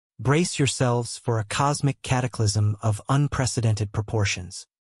Brace yourselves for a cosmic cataclysm of unprecedented proportions.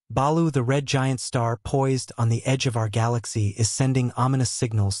 Balu, the red giant star poised on the edge of our galaxy, is sending ominous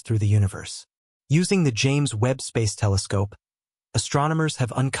signals through the universe. Using the James Webb Space Telescope, astronomers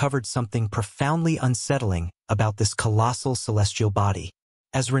have uncovered something profoundly unsettling about this colossal celestial body.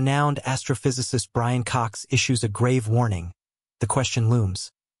 As renowned astrophysicist Brian Cox issues a grave warning, the question looms: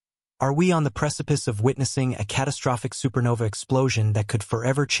 are we on the precipice of witnessing a catastrophic supernova explosion that could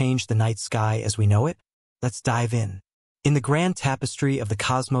forever change the night sky as we know it? Let's dive in. In the grand tapestry of the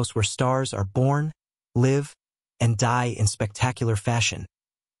cosmos where stars are born, live, and die in spectacular fashion,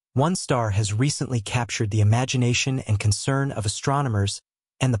 one star has recently captured the imagination and concern of astronomers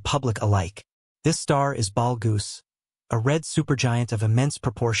and the public alike. This star is Bal Gus, a red supergiant of immense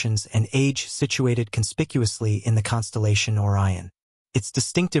proportions and age situated conspicuously in the constellation Orion. Its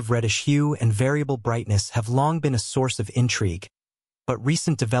distinctive reddish hue and variable brightness have long been a source of intrigue, but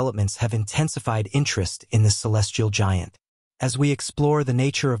recent developments have intensified interest in this celestial giant. As we explore the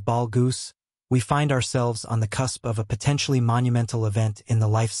nature of Bal Gus, we find ourselves on the cusp of a potentially monumental event in the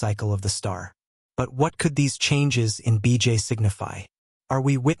life cycle of the star. But what could these changes in BJ signify? Are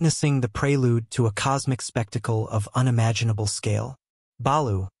we witnessing the prelude to a cosmic spectacle of unimaginable scale?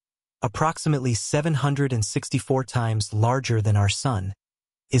 Balu, approximately 764 times larger than our Sun,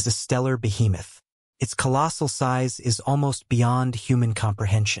 is a stellar behemoth. Its colossal size is almost beyond human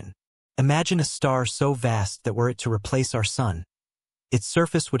comprehension. Imagine a star so vast that were it to replace our Sun, its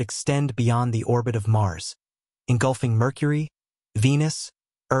surface would extend beyond the orbit of Mars, engulfing Mercury, Venus,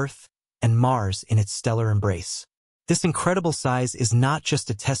 Earth, and Mars in its stellar embrace. This incredible size is not just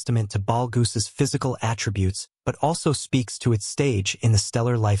a testament to Bal Gus's physical attributes, but also speaks to its stage in the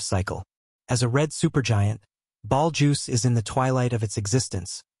stellar life cycle. As a red supergiant, Bal Gus is in the twilight of its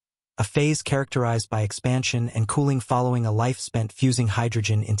existence, a phase characterized by expansion and cooling following a life spent fusing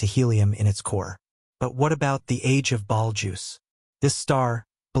hydrogen into helium in its core. But what about the age of Bal Gus? This star,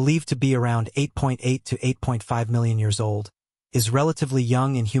 believed to be around 8.8 to 8.5 million years old, is relatively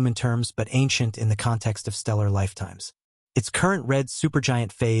young in human terms but ancient in the context of stellar lifetimes. Its current red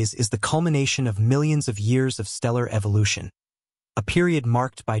supergiant phase is the culmination of millions of years of stellar evolution, a period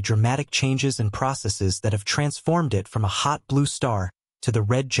marked by dramatic changes and processes that have transformed it from a hot blue star to the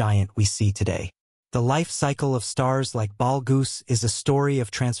red giant we see today. The life cycle of stars like Bal Gus is a story of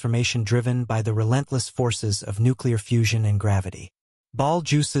transformation driven by the relentless forces of nuclear fusion and gravity. Bal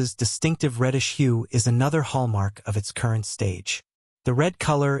Gus's distinctive reddish hue is another hallmark of its current stage. The red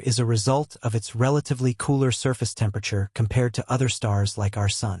color is a result of its relatively cooler surface temperature compared to other stars like our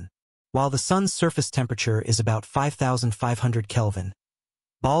Sun. While the Sun's surface temperature is about 5,500 Kelvin,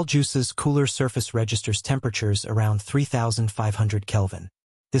 Bal Gus's cooler surface registers temperatures around 3,500 Kelvin.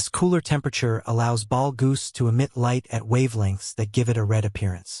 This cooler temperature allows Bal Gus to emit light at wavelengths that give it a red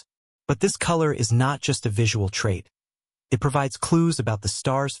appearance. But this color is not just a visual trait. It provides clues about the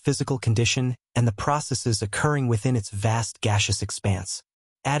star's physical condition and the processes occurring within its vast gaseous expanse.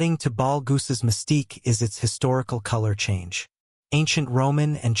 Adding to Bal Gus's mystique is its historical color change. Ancient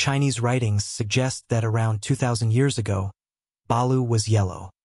Roman and Chinese writings suggest that around 2,000 years ago, Balu was yellow.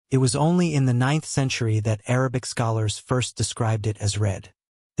 It was only in the 9th century that Arabic scholars first described it as red.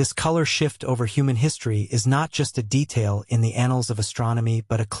 This color shift over human history is not just a detail in the annals of astronomy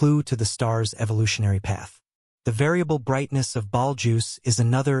but a clue to the star's evolutionary path. The variable brightness of Bal Gus is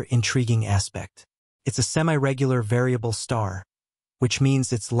another intriguing aspect. It's a semi-regular variable star, which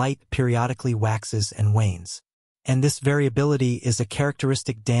means its light periodically waxes and wanes. And this variability is a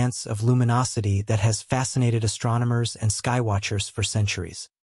characteristic dance of luminosity that has fascinated astronomers and skywatchers for centuries.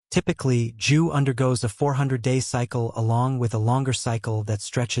 Typically, Ju undergoes a 400-day cycle along with a longer cycle that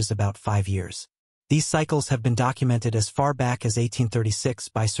stretches about 5 years. These cycles have been documented as far back as 1836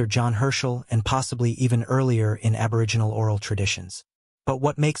 by Sir John Herschel and possibly even earlier in Aboriginal oral traditions. But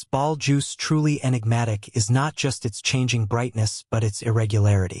what makes Bal Gus truly enigmatic is not just its changing brightness but its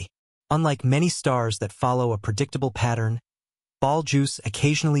irregularity. Unlike many stars that follow a predictable pattern, Bal Gus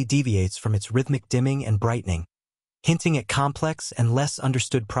occasionally deviates from its rhythmic dimming and brightening, hinting at complex and less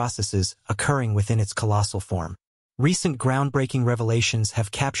understood processes occurring within its colossal form. Recent groundbreaking revelations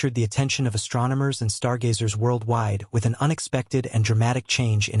have captured the attention of astronomers and stargazers worldwide with an unexpected and dramatic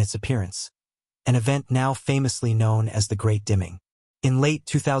change in its appearance, an event now famously known as the Great Dimming. In late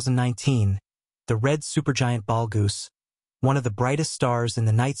 2019, the red supergiant Bal Gus, one of the brightest stars in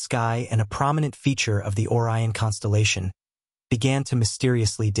the night sky and a prominent feature of the Orion constellation, began to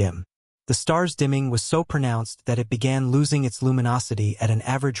mysteriously dim. The star's dimming was so pronounced that it began losing its luminosity at an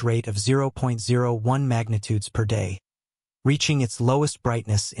average rate of 0.01 magnitudes per day, reaching its lowest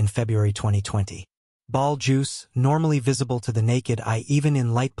brightness in February 2020. Ball juice, normally visible to the naked eye even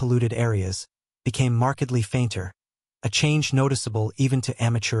in light-polluted areas, became markedly fainter, a change noticeable even to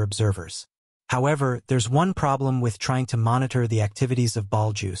amateur observers. However, there's one problem with trying to monitor the activities of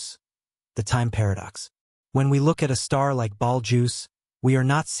ball juice: the time paradox. When we look at a star like ball juice, we are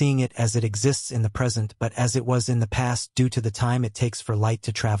not seeing it as it exists in the present but as it was in the past due to the time it takes for light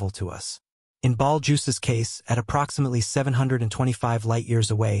to travel to us. In ball juice's case, at approximately 725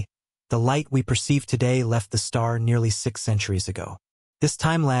 light-years away, the light we perceive today left the star nearly 6 centuries ago. This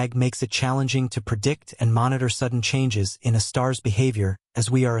time lag makes it challenging to predict and monitor sudden changes in a star's behavior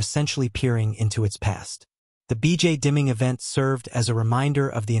as we are essentially peering into its past. The BJ dimming event served as a reminder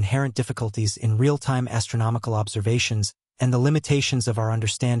of the inherent difficulties in real-time astronomical observations and the limitations of our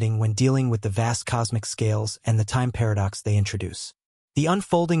understanding when dealing with the vast cosmic scales and the time paradox they introduce. The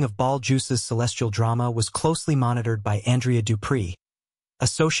unfolding of ball juice's celestial drama was closely monitored by Andrea Dupree,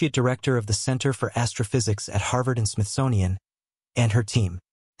 Associate Director of the Center for Astrophysics at Harvard and Smithsonian, and her team.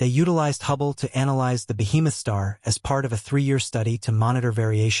 They utilized Hubble to analyze the behemoth star as part of a 3-year study to monitor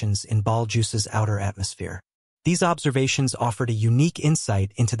variations in ball juice's outer atmosphere. These observations offered a unique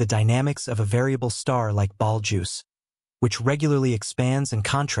insight into the dynamics of a variable star like ball juice, which regularly expands and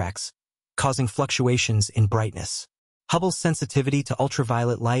contracts, causing fluctuations in brightness. Hubble's sensitivity to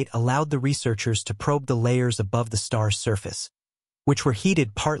ultraviolet light allowed the researchers to probe the layers above the star's surface, which were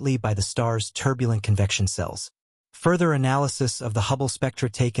heated partly by the star's turbulent convection cells. Further analysis of the Hubble spectra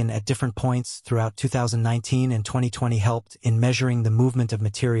taken at different points throughout 2019 and 2020 helped in measuring the movement of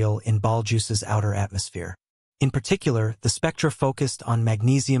material in ball juice's outer atmosphere. In particular, the spectra focused on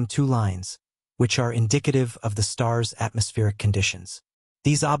magnesium-2 lines, which are indicative of the star's atmospheric conditions.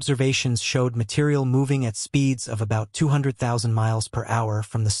 These observations showed material moving at speeds of about 200,000 miles per hour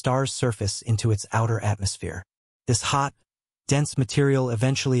from the star's surface into its outer atmosphere. This hot, dense material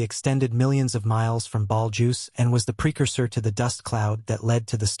eventually extended millions of miles from ball juice and was the precursor to the dust cloud that led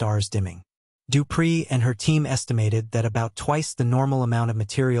to the star's dimming. Dupree and her team estimated that about twice the normal amount of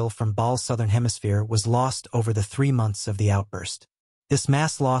material from ball's southern hemisphere was lost over the 3 months of the outburst. This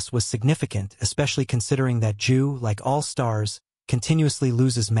mass loss was significant, especially considering that Ju, like all stars, continuously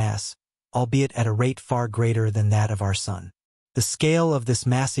loses mass, albeit at a rate far greater than that of our Sun. The scale of this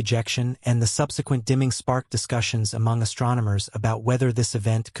mass ejection and the subsequent dimming sparked discussions among astronomers about whether this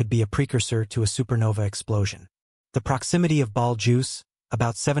event could be a precursor to a supernova explosion. The proximity of ball juice,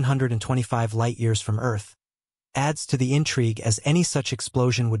 about 725 light-years from Earth, adds to the intrigue as any such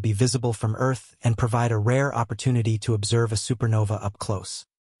explosion would be visible from Earth and provide a rare opportunity to observe a supernova up close.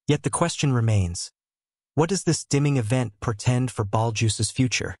 Yet the question remains: what does this dimming event portend for ball juice's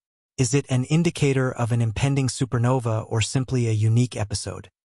future? Is it an indicator of an impending supernova or simply a unique episode?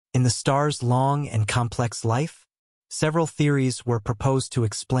 In the star's long and complex life, several theories were proposed to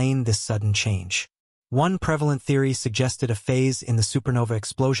explain this sudden change. One prevalent theory suggested a phase in the supernova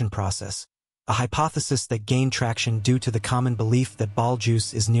explosion process, a hypothesis that gained traction due to the common belief that ball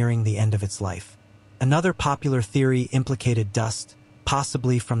juice is nearing the end of its life. Another popular theory implicated dust,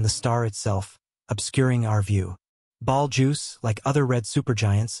 possibly from the star itself, obscuring our view. Ball juice, like other red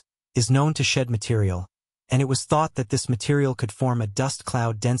supergiants, is known to shed material, and it was thought that this material could form a dust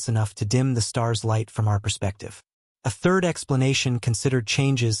cloud dense enough to dim the star's light from our perspective. A third explanation considered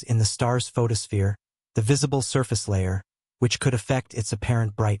changes in the star's photosphere, the visible surface layer, which could affect its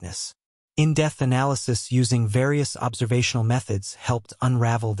apparent brightness. In-depth analysis using various observational methods helped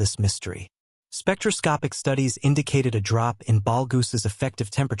unravel this mystery. Spectroscopic studies indicated a drop in ball juice's effective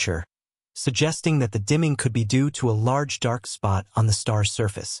temperature, suggesting that the dimming could be due to a large dark spot on the star's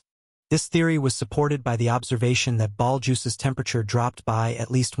surface. This theory was supported by the observation that ball juice's temperature dropped by at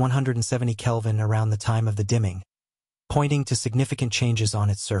least 170 Kelvin around the time of the dimming, pointing to significant changes on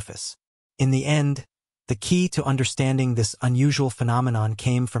its surface. In the end, the key to understanding this unusual phenomenon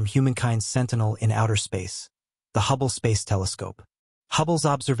came from humankind's sentinel in outer space, the Hubble Space Telescope. Hubble's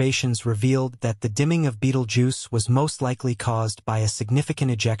observations revealed that the dimming of Betelgeuse was most likely caused by a significant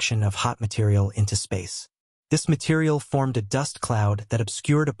ejection of hot material into space. This material formed a dust cloud that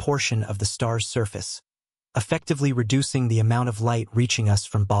obscured a portion of the star's surface, effectively reducing the amount of light reaching us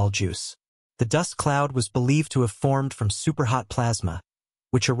from ball juice. The dust cloud was believed to have formed from superhot plasma,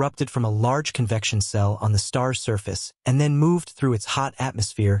 which erupted from a large convection cell on the star's surface and then moved through its hot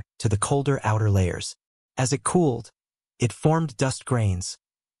atmosphere to the colder outer layers. As it cooled, it formed dust grains,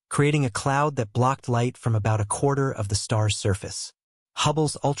 creating a cloud that blocked light from about a quarter of the star's surface.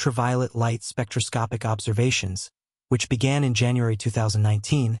 Hubble's ultraviolet light spectroscopic observations, which began in January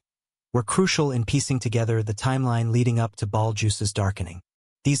 2019, were crucial in piecing together the timeline leading up to ball juice's darkening.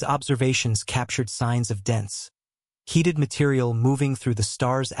 These observations captured signs of dense, heated material moving through the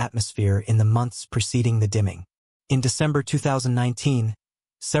star's atmosphere in the months preceding the dimming. In December 2019,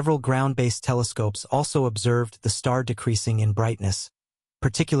 several ground-based telescopes also observed the star decreasing in brightness,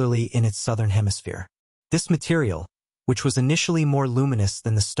 particularly in its southern hemisphere. This material, which was initially more luminous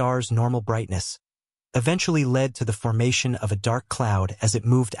than the star's normal brightness, eventually led to the formation of a dark cloud as it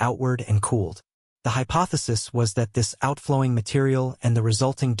moved outward and cooled. The hypothesis was that this outflowing material and the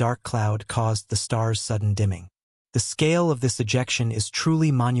resulting dark cloud caused the star's sudden dimming. The scale of this ejection is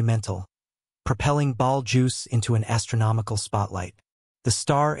truly monumental, propelling ball juice into an astronomical spotlight. The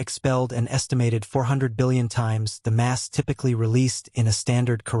star expelled an estimated 400 billion times the mass typically released in a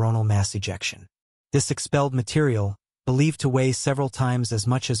standard coronal mass ejection. This expelled material, believed to weigh several times as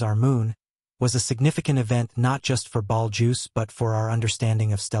much as our moon, was a significant event not just for ball juice but for our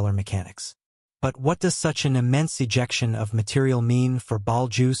understanding of stellar mechanics. But what does such an immense ejection of material mean for ball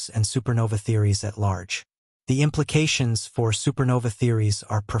juice and supernova theories at large? The implications for supernova theories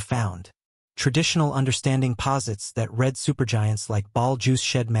are profound. Traditional understanding posits that red supergiants like ball juice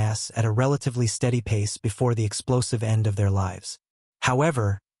shed mass at a relatively steady pace before the explosive end of their lives.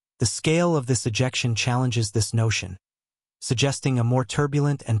 However, the scale of this ejection challenges this notion, suggesting a more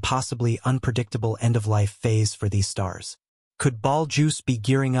turbulent and possibly unpredictable end-of-life phase for these stars. Could ball juice be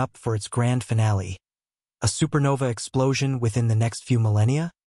gearing up for its grand finale, a supernova explosion within the next few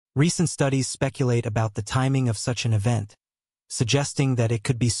millennia? Recent studies speculate about the timing of such an event, suggesting that it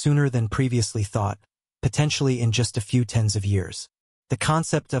could be sooner than previously thought, potentially in just a few tens of years. The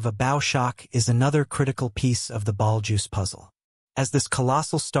concept of a bow shock is another critical piece of the ball juice puzzle. As this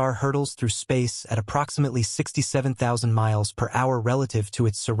colossal star hurtles through space at approximately 67,000 miles per hour relative to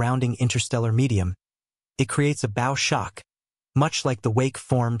its surrounding interstellar medium, it creates a bow shock, much like the wake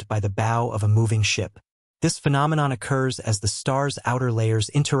formed by the bow of a moving ship. This phenomenon occurs as the star's outer layers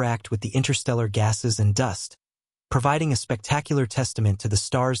interact with the interstellar gases and dust, providing a spectacular testament to the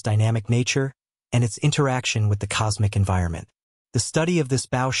star's dynamic nature and its interaction with the cosmic environment. The study of this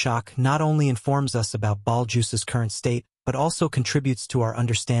bow shock not only informs us about ball juice's current state, but also contributes to our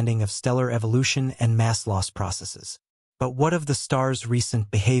understanding of stellar evolution and mass loss processes. But what of the star's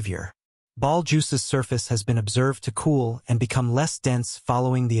recent behavior? Ball juice's surface has been observed to cool and become less dense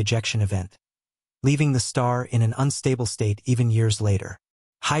following the ejection event, leaving the star in an unstable state even years later.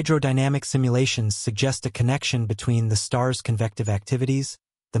 Hydrodynamic simulations suggest a connection between the star's convective activities,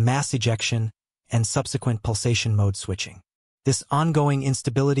 the mass ejection, and subsequent pulsation mode switching. This ongoing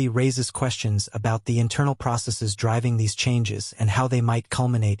instability raises questions about the internal processes driving these changes and how they might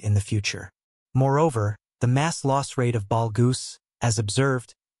culminate in the future. Moreover, the mass loss rate of ball goose, as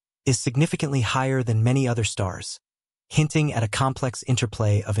observed, is significantly higher than many other stars, hinting at a complex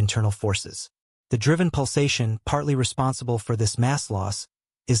interplay of internal forces. The driven pulsation, partly responsible for this mass loss,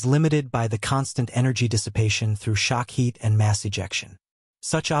 is limited by the constant energy dissipation through shock heat and mass ejection.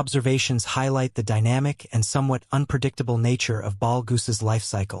 Such observations highlight the dynamic and somewhat unpredictable nature of ball goose's life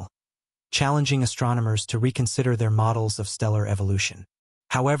cycle, challenging astronomers to reconsider their models of stellar evolution.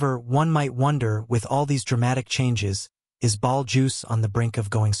 However, one might wonder, with all these dramatic changes, is ball juice on the brink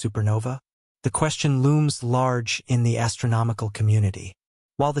of going supernova? The question looms large in the astronomical community.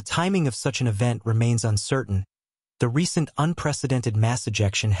 While the timing of such an event remains uncertain, the recent unprecedented mass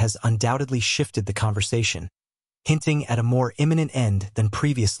ejection has undoubtedly shifted the conversation, hinting at a more imminent end than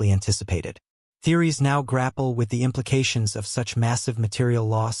previously anticipated. Theories now grapple with the implications of such massive material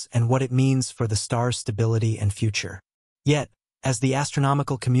loss and what it means for the star's stability and future. Yet, as the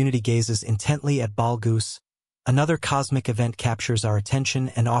astronomical community gazes intently at ball goose, another cosmic event captures our attention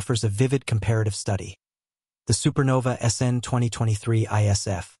and offers a vivid comparative study. The supernova SN 2023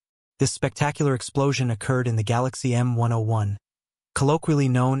 ISF. This spectacular explosion occurred in the galaxy M101, colloquially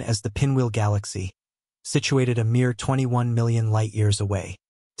known as the Pinwheel Galaxy, situated a mere 21 million light-years away.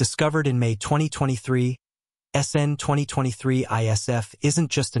 Discovered in May 2023, SN 2023 ISF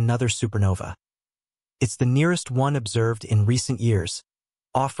isn't just another supernova. It's the nearest one observed in recent years,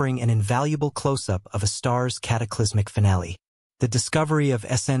 offering an invaluable close-up of a star's cataclysmic finale. The discovery of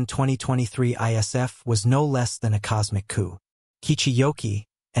SN 2023 ISF was no less than a cosmic coup. Kichi Yoki,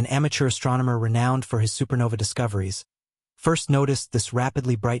 an amateur astronomer renowned for his supernova discoveries, first noticed this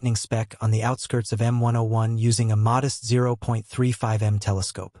rapidly brightening speck on the outskirts of M101 using a modest 0.35 m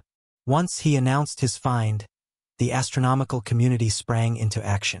telescope. Once he announced his find, the astronomical community sprang into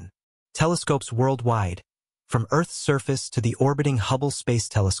action. Telescopes worldwide, from Earth's surface to the orbiting Hubble Space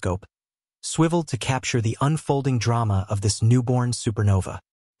Telescope, swiveled to capture the unfolding drama of this newborn supernova.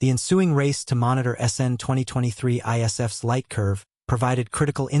 The ensuing race to monitor SN 2023 ISF's light curve provided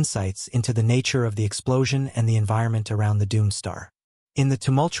critical insights into the nature of the explosion and the environment around the doomed star. In the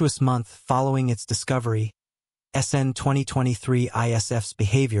tumultuous month following its discovery, SN 2023 ISF's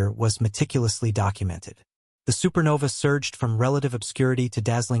behavior was meticulously documented. The supernova surged from relative obscurity to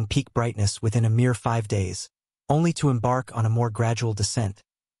dazzling peak brightness within a mere 5 days, only to embark on a more gradual descent,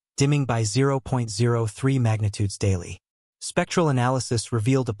 dimming by 0.03 magnitudes daily. Spectral analysis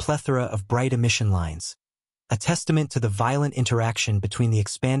revealed a plethora of bright emission lines, a testament to the violent interaction between the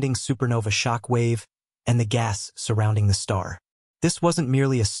expanding supernova shock wave and the gas surrounding the star. This wasn't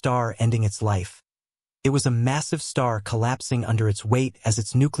merely a star ending its life. It was a massive star collapsing under its weight as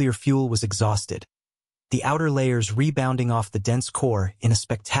its nuclear fuel was exhausted, the outer layers rebounding off the dense core in a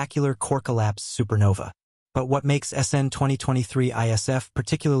spectacular core collapse supernova. But what makes SN 2023 ISF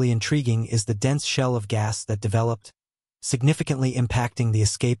particularly intriguing is the dense shell of gas that developed, significantly impacting the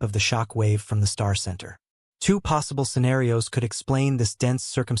escape of the shock wave from the star center. 2 possible scenarios could explain this dense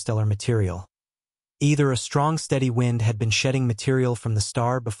circumstellar material. Either a strong steady wind had been shedding material from the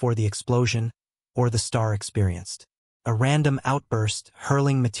star before the explosion, or the star experienced a random outburst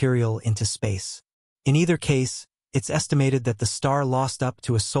hurling material into space. In either case, it's estimated that the star lost up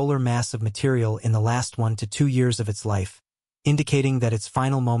to a solar mass of material in the last 1 to 2 years of its life, indicating that its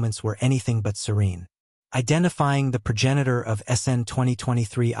final moments were anything but serene. Identifying the progenitor of SN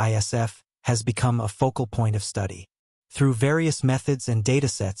 2023 ISF has become a focal point of study. Through various methods and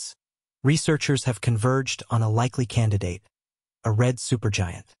datasets, researchers have converged on a likely candidate, a red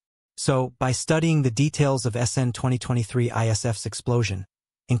supergiant. So, by studying the details of SN 2023 ISF's explosion,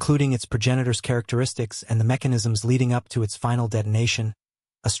 including its progenitor's characteristics and the mechanisms leading up to its final detonation,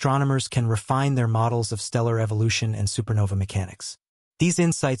 astronomers can refine their models of stellar evolution and supernova mechanics. These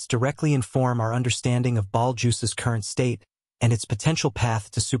insights directly inform our understanding of Betelgeuse's current state and its potential path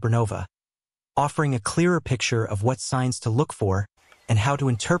to supernova, offering a clearer picture of what signs to look for and how to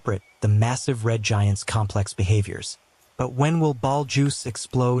interpret the massive red giant's complex behaviors. But when will Betelgeuse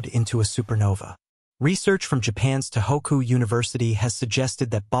explode into a supernova? Research from Japan's Tohoku University has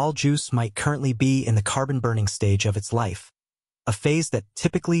suggested that Betelgeuse might currently be in the carbon-burning stage of its life, a phase that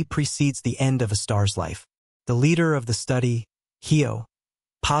typically precedes the end of a star's life. The leader of the study, Hio,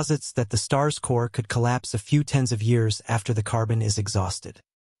 posits that the star's core could collapse a few tens of years after the carbon is exhausted.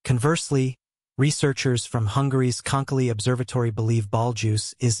 Conversely, researchers from Hungary's Konkoly Observatory believe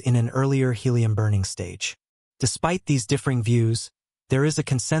Betelgeuse is in an earlier helium-burning stage. Despite these differing views, there is a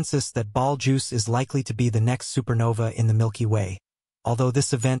consensus that Betelgeuse is likely to be the next supernova in the Milky Way, although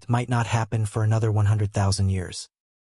this event might not happen for another 100,000 years.